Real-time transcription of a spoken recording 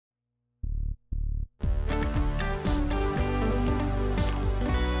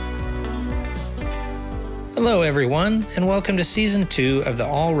Hello, everyone, and welcome to Season 2 of the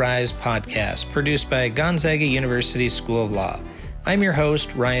All Rise podcast, produced by Gonzaga University School of Law. I'm your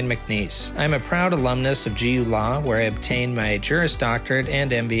host, Ryan McNeese. I'm a proud alumnus of GU Law, where I obtained my Juris Doctorate and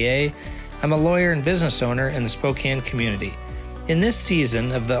MBA. I'm a lawyer and business owner in the Spokane community. In this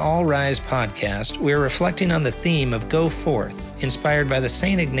season of the All Rise podcast, we are reflecting on the theme of Go Forth, inspired by the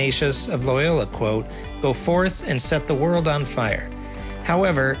St. Ignatius of Loyola quote, "Go forth and set the world on fire."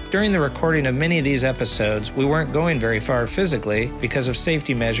 However, during the recording of many of these episodes, we weren't going very far physically because of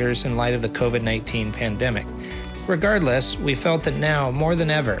safety measures in light of the COVID-19 pandemic. Regardless, we felt that now, more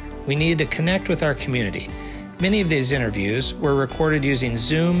than ever, we needed to connect with our community. Many of these interviews were recorded using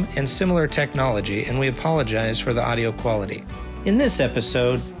Zoom and similar technology, and we apologize for the audio quality. In this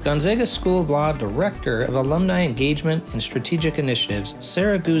episode, Gonzaga School of Law Director of Alumni Engagement and Strategic Initiatives,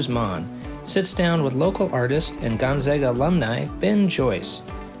 Sarah Guzman, sits down with local artist and Gonzaga alumni, Ben Joyce.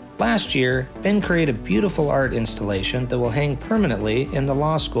 Last year, Ben created a beautiful art installation that will hang permanently in the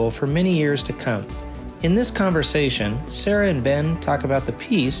law school for many years to come. In this conversation, Sarah and Ben talk about the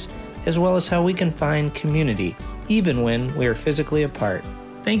piece, as well as how we can find community, even when we are physically apart.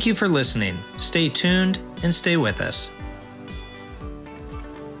 Thank you for listening. Stay tuned and stay with us.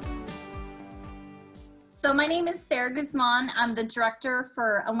 So my name is Sarah Guzman. I'm the Director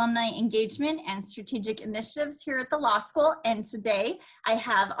for Alumni Engagement and Strategic Initiatives here at the law school. And today I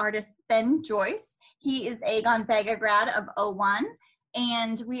have artist Ben Joyce. He is a Gonzaga grad of '01.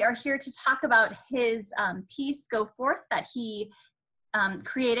 And we are here to talk about his piece, Go Forth, that he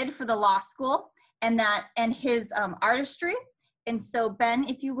created for the law school and his artistry. And so Ben,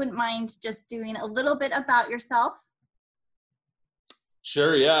 if you wouldn't mind just doing a little bit about yourself.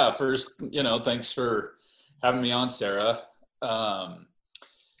 Sure, yeah. First, thanks for having me on, Sarah.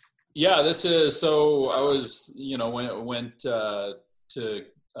 This is, so I was, went to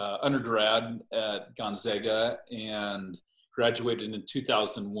undergrad at Gonzaga and graduated in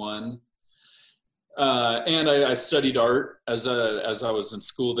 2001. And I studied art as I was in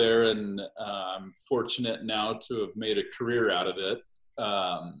school there, and I'm fortunate now to have made a career out of it.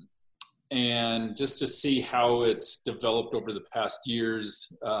 And just to see how it's developed over the past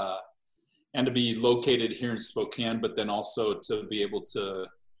years, and to be located here in Spokane, but then also to be able to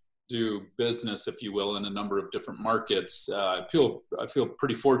do business, if you will, in a number of different markets. I feel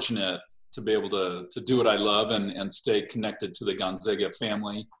pretty fortunate to be able to do what I love and stay connected to the Gonzaga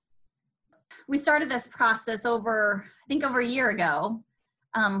family. We started this process over a year ago,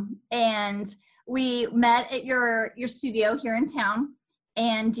 and we met at your studio here in town,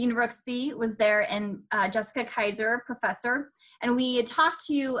 and Dean Rooksby was there, and Jessica Kaiser, professor. And we had talked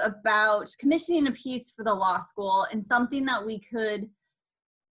to you about commissioning a piece for the law school and something that we could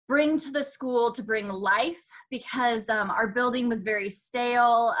bring to the school to bring life, because our building was very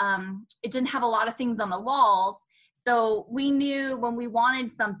stale. It didn't have a lot of things on the walls. So we knew when we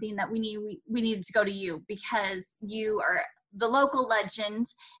wanted something that we needed to go to you, because you are the local legend,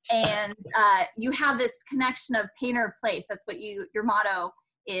 and you have this connection of paint or place. That's what your motto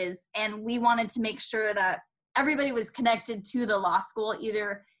is. And we wanted to make sure that everybody was connected to the law school,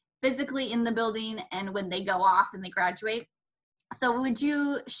 either physically in the building and when they go off and they graduate. So would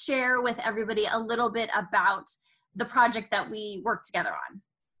you share with everybody a little bit about the project that we worked together on?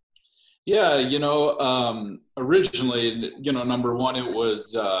 Yeah, originally, number one, it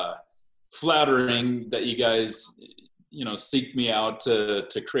was flattering that you guys, seeked me out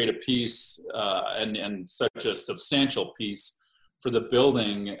to create a piece and such a substantial piece for the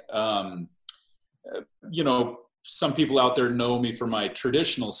building. Some people out there know me for my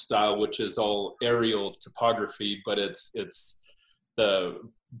traditional style, which is all aerial topography, but it's the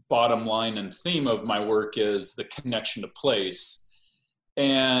bottom line and theme of my work is the connection to place.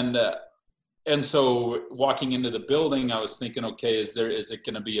 And so walking into the building, I was thinking, okay, is it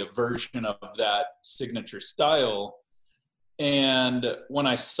going to be a version of that signature style? And when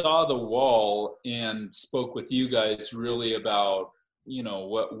I saw the wall and spoke with you guys really about,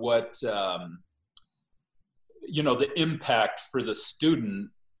 the impact for the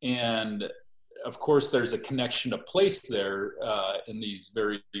student, and of course there's a connection to place there in these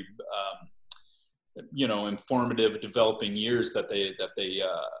very informative developing years that they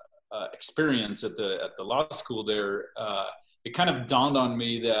experience at the law school there. It kind of dawned on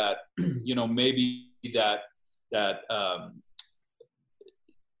me that maybe that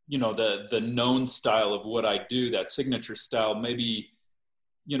the known style of what I do, that signature style, maybe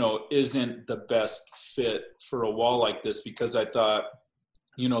isn't the best fit for a wall like this, because I thought,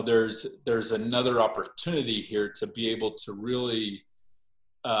 there's another opportunity here to be able to really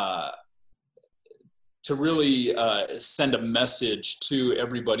to to really send a message to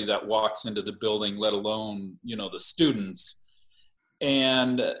everybody that walks into the building, let alone, the students.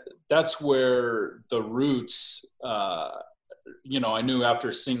 And that's where the roots, I knew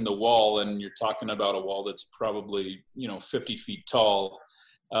after seeing the wall, and you're talking about a wall that's probably, 50 feet tall,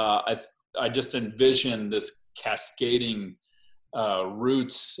 I just envisioned this cascading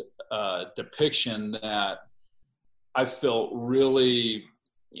roots depiction that I felt really,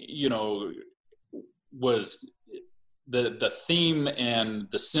 was the theme and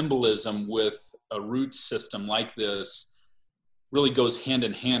the symbolism with a root system like this really goes hand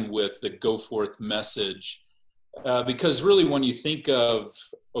in hand with the go forth message. Because really when you think of,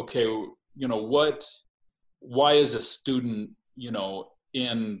 okay, why is a student,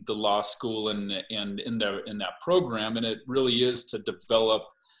 in the law school and in that program, and it really is to develop,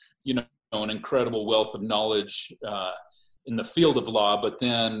 an incredible wealth of knowledge in the field of law, but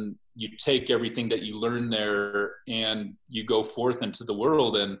then you take everything that you learn there and you go forth into the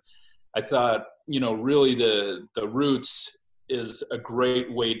world. And I thought, really the roots is a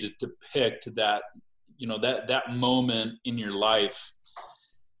great way to depict that, that moment in your life.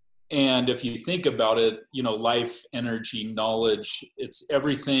 And if you think about it, life, energy, knowledge, it's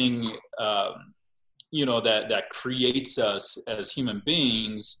everything, that creates us as human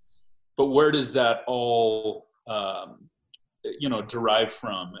beings. But where does that all, derive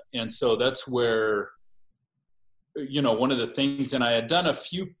from? And so that's where, one of the things, and I had done a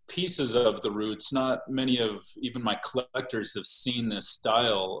few pieces of the roots, not many of even my collectors have seen this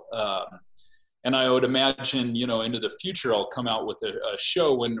style. And I would imagine, into the future, I'll come out with a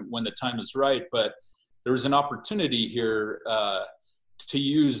show when the time is right. But there was an opportunity here to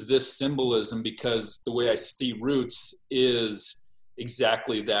use this symbolism, because the way I see roots is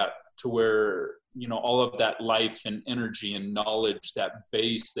exactly that, to where, all of that life and energy and knowledge, that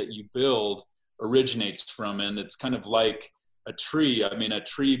base that you build originates from. And it's kind of like a tree. I mean, a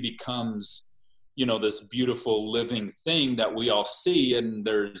tree becomes, this beautiful living thing that we all see. And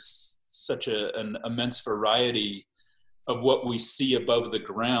there's such an immense variety of what we see above the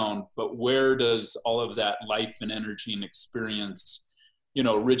ground, but where does all of that life and energy and experience,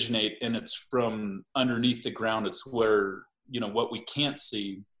 originate? And it's from underneath the ground. It's where, what we can't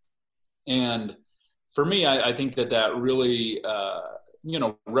see. And for me, I think that really,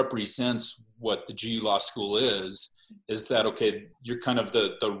 represents what the GU Law School is that, okay, you're kind of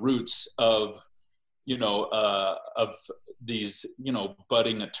the roots of, of these,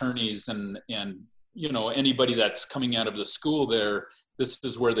 budding attorneys and, anybody that's coming out of the school there, this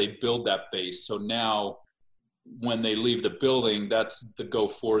is where they build that base. So now when they leave the building, that's the go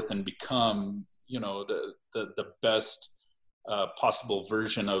forth and become, the best possible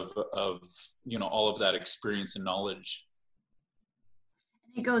version of, all of that experience and knowledge.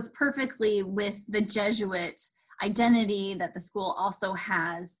 It goes perfectly with the Jesuit identity that the school also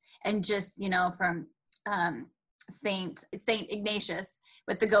has, and just, from Saint Ignatius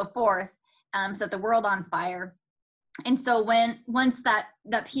with the go forth, set the world on fire. And so once that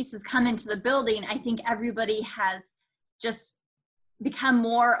piece has come into the building, I think everybody has just become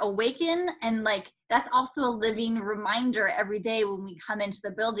more awakened, and that's also a living reminder every day when we come into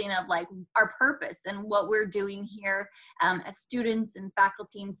the building of our purpose and what we're doing here as students and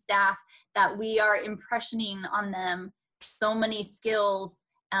faculty and staff, that we are impressioning on them so many skills,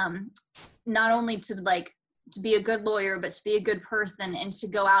 not only to be a good lawyer, but to be a good person, and to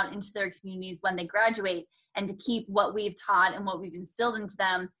go out into their communities when they graduate, and to keep what we've taught and what we've instilled into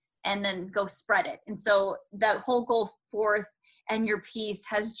them, and then go spread it. And so that whole go forth and your piece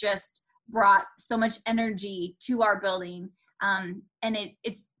has just brought so much energy to our building. And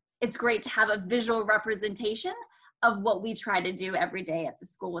it's great to have a visual representation of what we try to do every day at the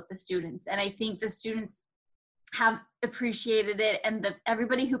school with the students. And I think the students have appreciated it, and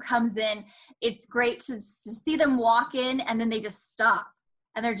everybody who comes in, it's great to see them walk in and then they just stop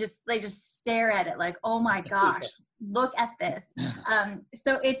and they just stare at it like, oh my gosh, look at this.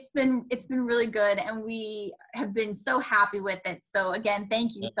 So it's been really good, and we have been so happy with it. So again,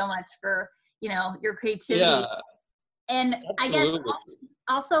 thank you so much for, your creativity. Yeah, and absolutely. I guess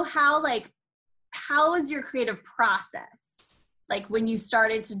also how is your creative process? When you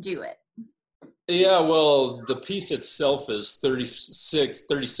started to do it? Yeah, well, the piece itself is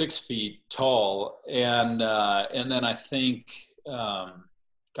 36 feet tall. And then I think,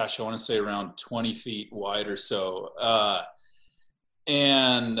 I want to say around 20 feet wide or so.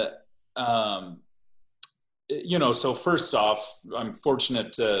 So first off, I'm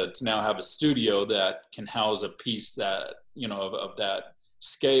fortunate to now have a studio that can house a piece that, of that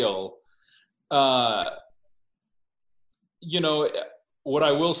scale. what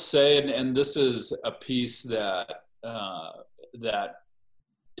I will say, and this is a piece that that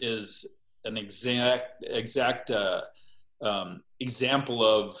is an exact example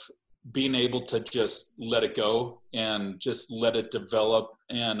of being able to just let it go and just let it develop.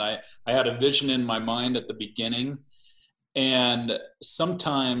 And I had a vision in my mind at the beginning, and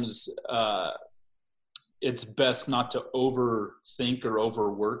sometimes it's best not to overthink or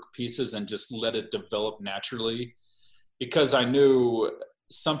overwork pieces and just let it develop naturally, because I knew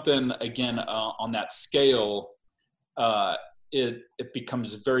something, again, on that scale, it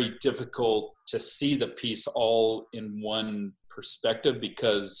becomes very difficult to see the piece all in one perspective,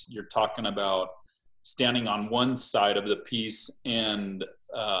 because you're talking about standing on one side of the piece, and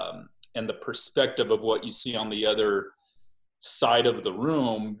the perspective of what you see on the other side of the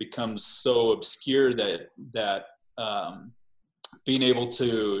room becomes so obscure that being able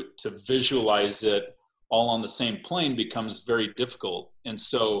to visualize it all on the same plane becomes very difficult. And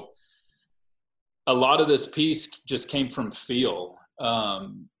so a lot of this piece just came from feel,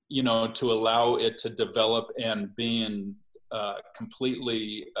 to allow it to develop, and being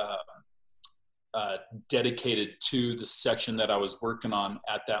completely dedicated to the section that I was working on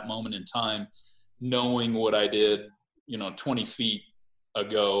at that moment in time, knowing what I did, 20 feet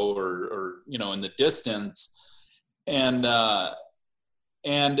ago or in the distance. And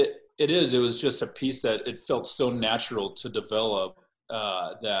it was just a piece that it felt so natural to develop,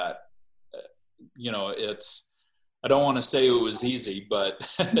 that, I don't want to say it was easy, but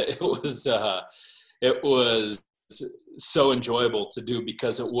it was so enjoyable to do,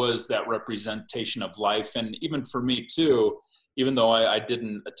 because it was that representation of life. And even for me too, even though I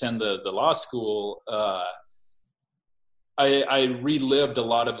didn't attend the law school, I relived a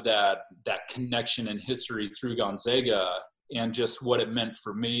lot of that connection and history through Gonzaga, and just what it meant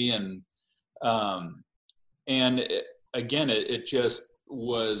for me. And it just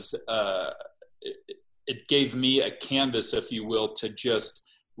was, it gave me a canvas, if you will, to just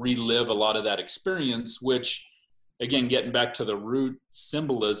relive a lot of that experience, which, again, getting back to the root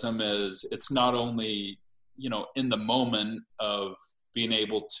symbolism, is it's not only, in the moment of being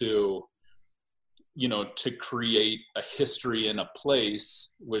able to, to create a history in a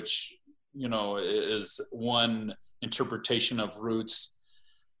place, which, is one interpretation of roots,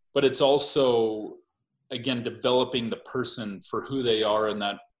 but it's also, again, developing the person for who they are, and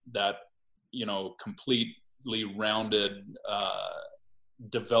that completely rounded,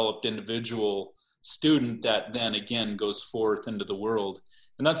 developed individual student that then again goes forth into the world.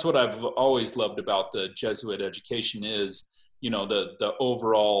 And that's what I've always loved about the Jesuit education, is the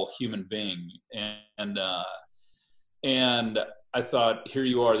overall human being. And I thought, here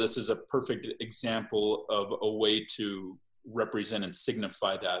you are, this is a perfect example of a way to represent and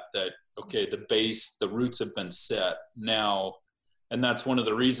signify that okay, the base, the roots have been set now. And that's one of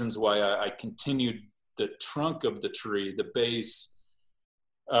the reasons why I continued the trunk of the tree, the base,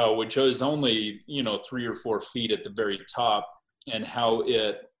 which is only 3 or 4 feet at the very top, and how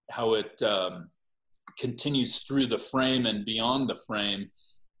it continues through the frame and beyond the frame,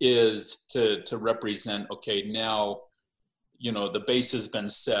 is to represent, okay, now the base has been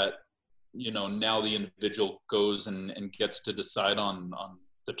set, now the individual goes and gets to decide on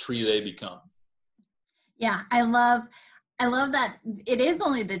the tree they become. Yeah, I love that it is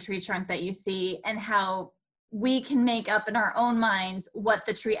only the tree trunk that you see, and how we can make up in our own minds what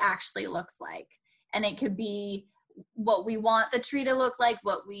the tree actually looks like. And it could be what we want the tree to look like,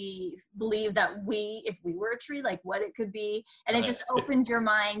 what we believe that if we were a tree, like what it could be. And it just opens your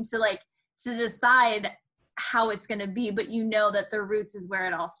mind to decide how it's going to be, but that the roots is where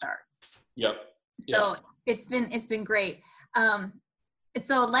it all starts. Yep. So it's been great.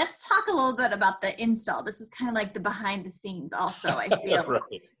 So let's talk a little bit about the install. This is kind of like the behind the scenes also, I feel.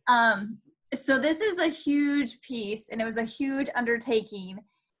 Right. So this is a huge piece, and it was a huge undertaking.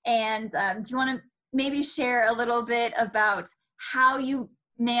 And do you want to maybe share a little bit about how you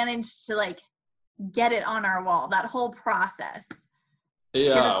managed to get it on our wall, that whole process?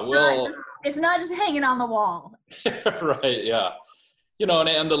 Yeah, it's not just hanging on the wall. Right. Yeah.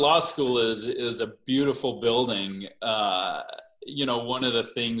 And the law school is a beautiful building. One of the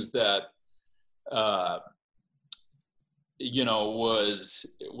things that,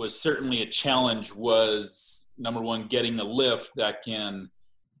 was certainly a challenge was, number one, getting a lift that can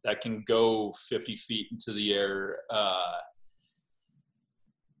go 50 feet into the air,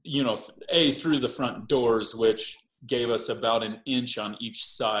 through the front doors, which gave us about an inch on each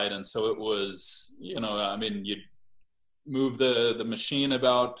side. And so it was, you'd move the machine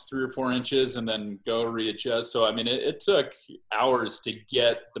about 3 or 4 inches and then go readjust. So, it took hours to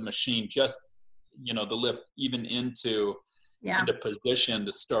get the machine, just, the lift even into into position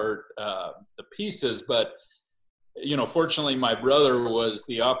to start the pieces. But fortunately, my brother was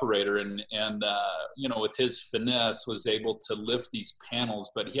the operator, and with his finesse, was able to lift these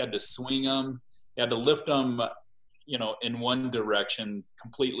panels. But he had to swing them, he had to lift them, in one direction,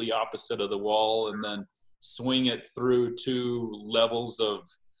 completely opposite of the wall, and then swing it through 2 levels of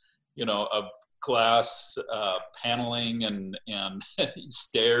glass paneling and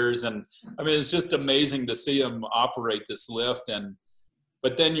stairs. And I mean, it's just amazing to see him operate this lift.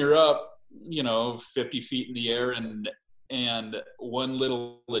 But then you're up 50 feet in the air, and one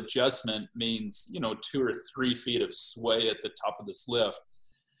little adjustment means 2 or 3 feet of sway at the top of this lift.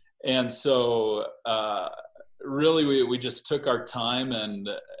 And so really we just took our time, and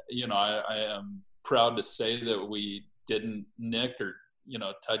I am proud to say that we didn't nick or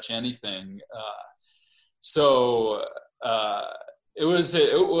touch anything. So it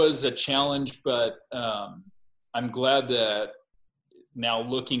was a challenge, but I'm glad that now,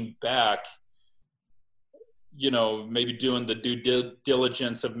 looking back, maybe doing the due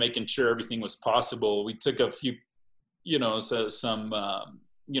diligence of making sure everything was possible, we took a few, some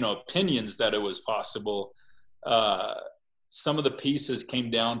opinions that it was possible. Some of the pieces came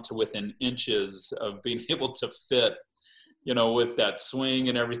down to within inches of being able to fit, with that swing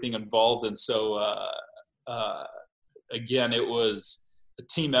and everything involved. And so, again, it was a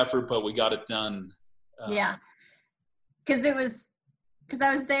team effort, but we got it done. Yeah. Because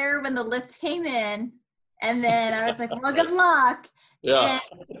I was there when the lift came in, and then I was like, well, good luck. Yeah.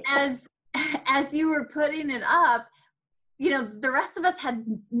 And as you were putting it up, the rest of us had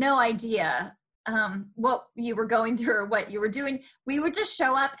no idea what you were going through or what you were doing. We would just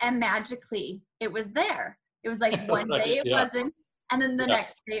show up, and magically it was there. It was like one Right, day it yeah. wasn't, and then the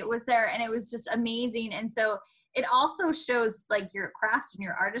next day it was there, and it was just amazing. And so it also shows like your craft and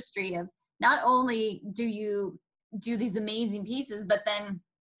your artistry of not only do you do these amazing pieces, but then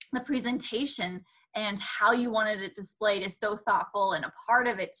the presentation and how you wanted it displayed is so thoughtful and a part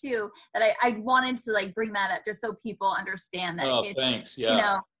of it too, that I wanted to like bring that up just so people understand that. Oh, thanks.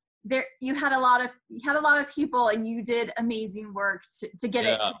 Yeah. There you had a lot of people, and you did amazing work to get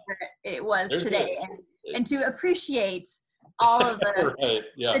it to where it was today, and to appreciate all of the, right,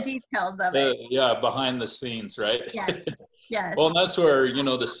 yeah. the details of it. Yeah, behind the scenes, right? Yes. Yes. Well, and that's where,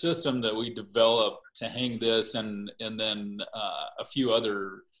 the system that we developed to hang this and then a few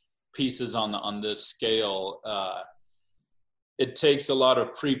other pieces on this scale, it takes a lot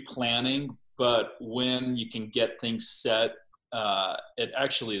of pre-planning, but when you can get things set, it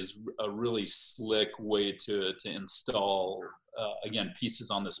actually is a really slick way to install, again,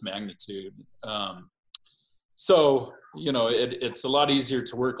 pieces on this magnitude. So, it's a lot easier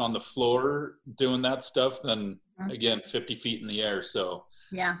to work on the floor doing that stuff than, again, 50 feet in the air. So,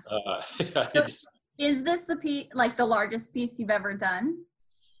 yeah. So is this the largest piece you've ever done?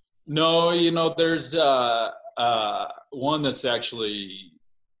 No, there's one that's actually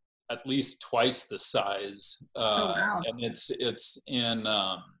at least twice the size. Wow. And it's in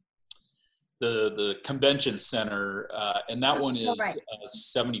the convention center, and that one is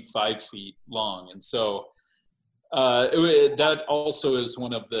 75 feet long. And so that also is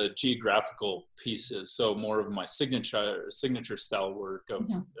one of the geographical pieces. So more of my signature style work of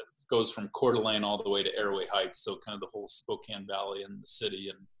it goes from Coeur d'Alene all the way to Airway Heights. So kind of the whole Spokane Valley and the city.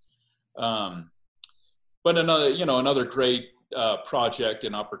 And but another great project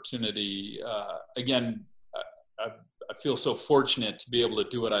and opportunity. Again, I feel so fortunate to be able to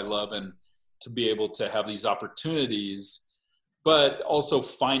do what I love and to be able to have these opportunities, but also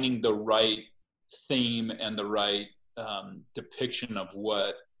finding the right theme and the right depiction of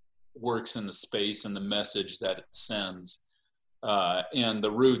what works in the space and the message that it sends. And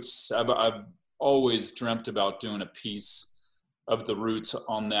the roots, I've always dreamt about doing a piece of the roots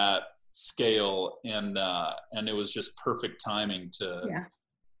on that scale, and it was just perfect timing to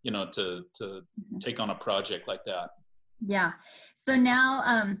to take on a project like that. Yeah. So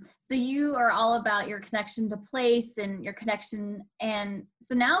now, so you are all about your connection to place and your connection. And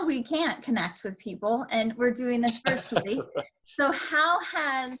so now we can't connect with people, and we're doing this virtually. So how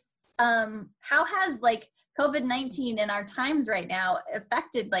has like COVID-19 and our times right now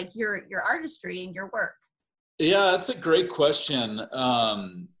affected like your artistry and your work? Yeah, that's a great question.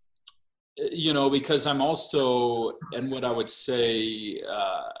 Because I'm also, and what I would say,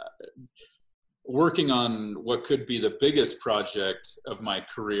 working on what could be the biggest project of my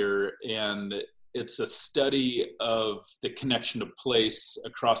career, and it's a study of the connection to place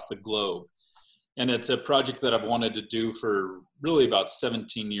across the globe. And it's a project that I've wanted to do for really about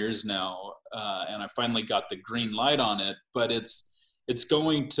 17 years now, and I finally got the green light on it. But it's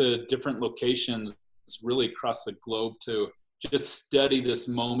going to different locations really across the globe to just study this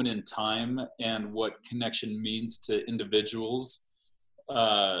moment in time and what connection means to individuals,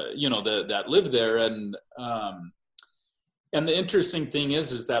 that live there. And the interesting thing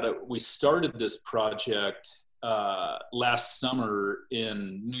is that we started this project last summer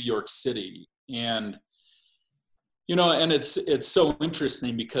in New York City. And, and it's so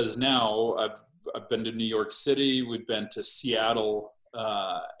interesting because now I've been to New York City, we've been to Seattle,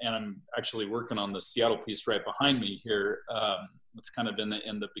 and I'm actually working on the Seattle piece right behind me here. It's kind of in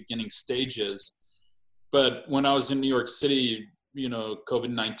the beginning stages. But when I was in New York City,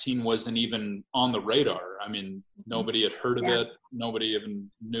 COVID-19 wasn't even on the radar. I mean, nobody had heard of it. Nobody even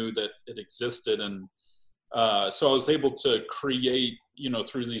knew that it existed. And so I was able to create,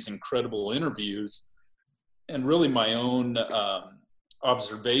 through these incredible interviews and really my own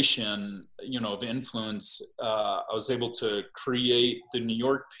observation, of influence, I was able to create the New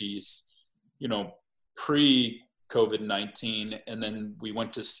York piece, pre-COVID-19. And then we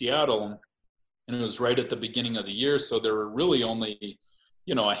went to Seattle, and it was right at the beginning of the year. So there were really only,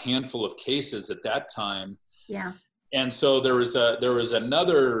 a handful of cases at that time. Yeah. And so there was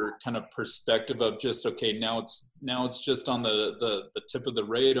another kind of perspective of just, okay, now it's just on the tip of the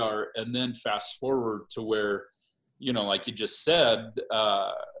radar. And then fast forward to where, like you just said,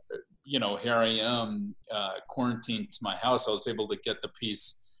 here I am, quarantined to my house. I was able to get the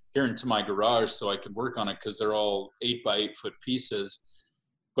piece here into my garage so I could work on it because they're all 8 by 8 foot pieces.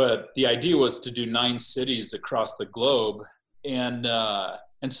 But the idea was to do 9 cities across the globe. And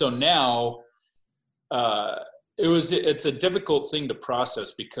so now it's a difficult thing to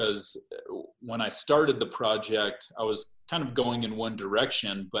process because when I started the project, I was kind of going in one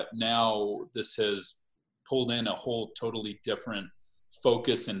direction, but now this has pulled in a whole totally different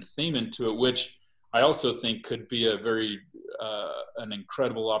focus and theme into it, which I also think could be a very, an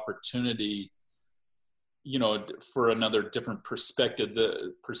incredible opportunity, for another different perspective,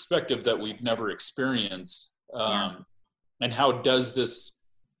 the perspective that we've never experienced. And how does this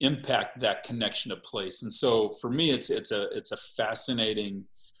impact that connection of place? And so for me, it's a fascinating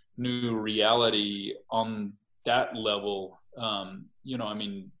new reality on that level.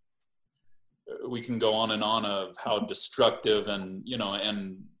 We can go on and on of how destructive and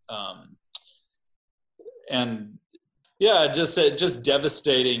just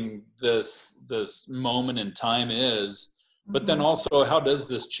devastating this moment in time is, but then also how does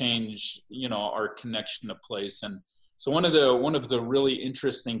this change, our connection to place? And so one of the really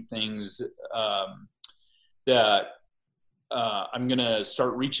interesting things that I'm going to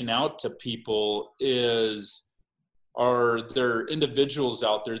start reaching out to people are there individuals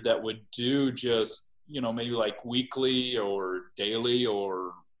out there that would do just, maybe like weekly or daily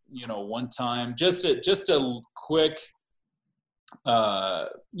or, one time, just a quick,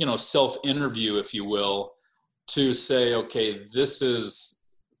 self-interview, if you will, to say, okay, this is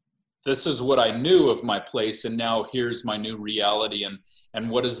what I knew of my place, and now here's my new reality, and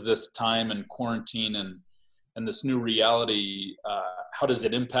what is this time and quarantine and this new reality, how does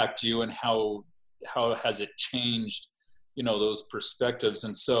it impact you, and how has it changed, those perspectives?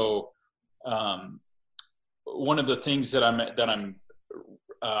 And so one of the things that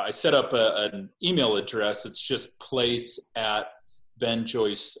I set up an email address. It's just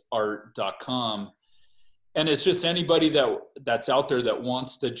place@benjoyceart.com. And it's just anybody that's out there that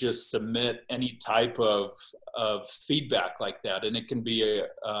wants to just submit any type of feedback like that. And it can be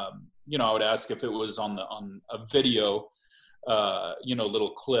I would ask if it was on a video,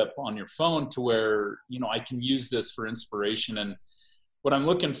 little clip on your phone to where, I can use this for inspiration. And what I'm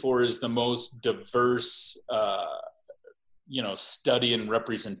looking for is the most diverse, study and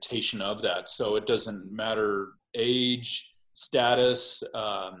representation of that. So it doesn't matter age, status,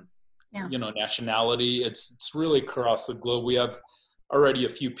 nationality. It's really across the globe. We have already a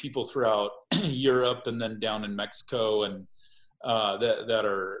few people throughout Europe and then down in Mexico and that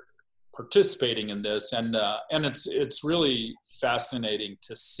are participating in this. And it's really fascinating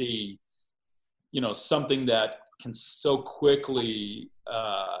to see, something that can so quickly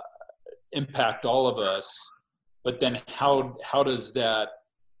impact all of us, but then how does that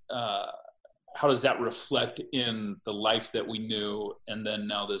reflect in the life that we knew, and then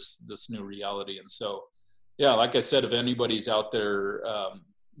now this new reality? And so, yeah, like I said, if anybody's out there,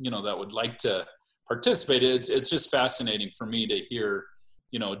 that would like to participate, it's just fascinating for me to hear,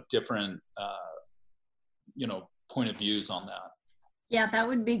 different, point of views on that. Yeah, that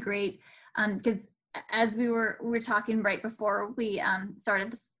would be great. Because as we were talking right before we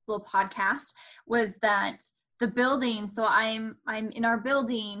started this little podcast, was that the building. So I'm in our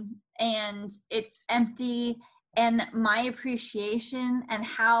building and it's empty, and my appreciation and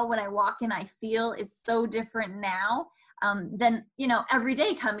how when I walk in I feel is so different now than, you know, every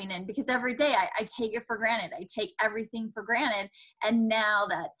day coming in, because every day I take it for granted. I take everything for granted. And now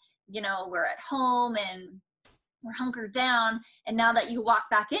that, you know, we're at home and we're hunkered down, and now that you walk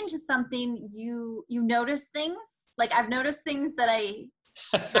back into something, you notice things. Like I've noticed things that I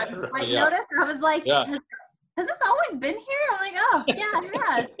hadn't quite noticed. I was like, has this always been here? I'm like, oh yeah, it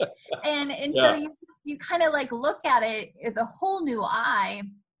has. And so you kind of like look at it with a whole new eye,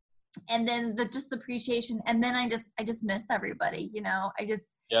 and then just the appreciation. And then I just miss everybody, you know, I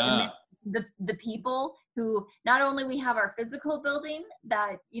just, the people who, not only we have our physical building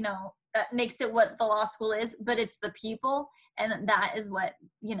that, you know, that makes it what the law school is, but it's the people, and that is what,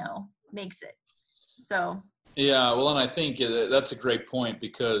 you know, makes it. So. Yeah, well, and I think that's a great point,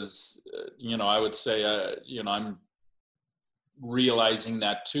 because, you know, I would say, you know, I'm realizing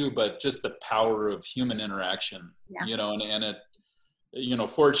that too, but just the power of human interaction, you know, and it, you know,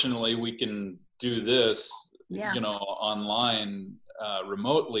 fortunately we can do this, you know, online,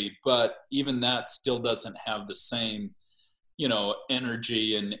 remotely, but even that still doesn't have the same, you know,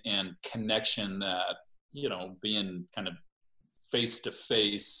 energy and connection that, you know, being kind of face to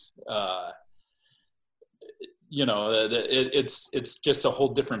face, you know, it's just a whole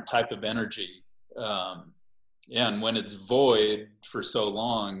different type of energy. And when it's void for so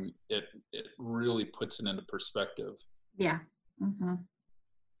long, it really puts it into perspective. Yeah. Mm-hmm.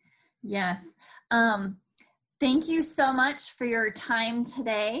 Yes. Thank you so much for your time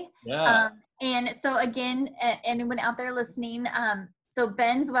today. Yeah. And so again, anyone out there listening, so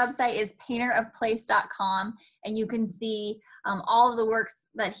Ben's website is painterofplace.com, and you can see all of the works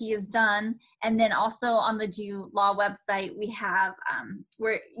that he has done. And then also on the GU Law website, we have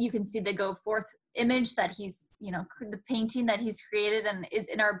where you can see the Go Forth image that he's, you know, the painting that he's created and is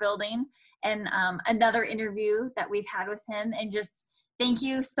in our building, and another interview that we've had with him. And just thank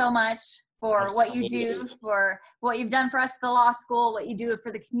you so much for what you do, for what you've done for us at the law school, what you do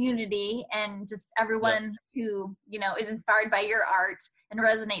for the community, and just everyone who, you know, is inspired by your art and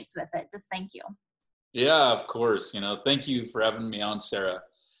resonates with it. Just thank you. Yeah, of course. You know, thank you for having me on, Sarah.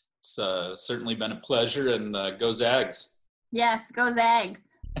 It's certainly been a pleasure, and go Zags. Yes, go Zags.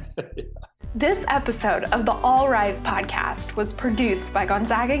 This episode of the All Rise podcast was produced by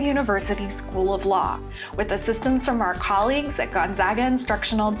Gonzaga University School of Law, with assistance from our colleagues at Gonzaga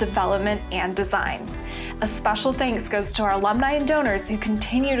Instructional Development and Design. A special thanks goes to our alumni and donors who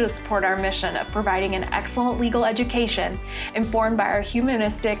continue to support our mission of providing an excellent legal education informed by our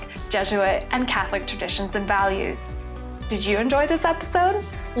humanistic, Jesuit, and Catholic traditions and values. Did you enjoy this episode?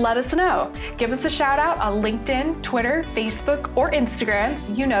 Let us know. Give us a shout out on LinkedIn, Twitter, Facebook, or Instagram.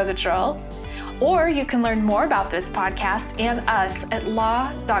 You know the drill. Or you can learn more about this podcast and us at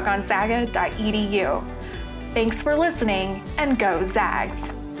law.gonzaga.edu. Thanks for listening, and go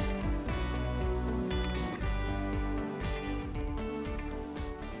Zags!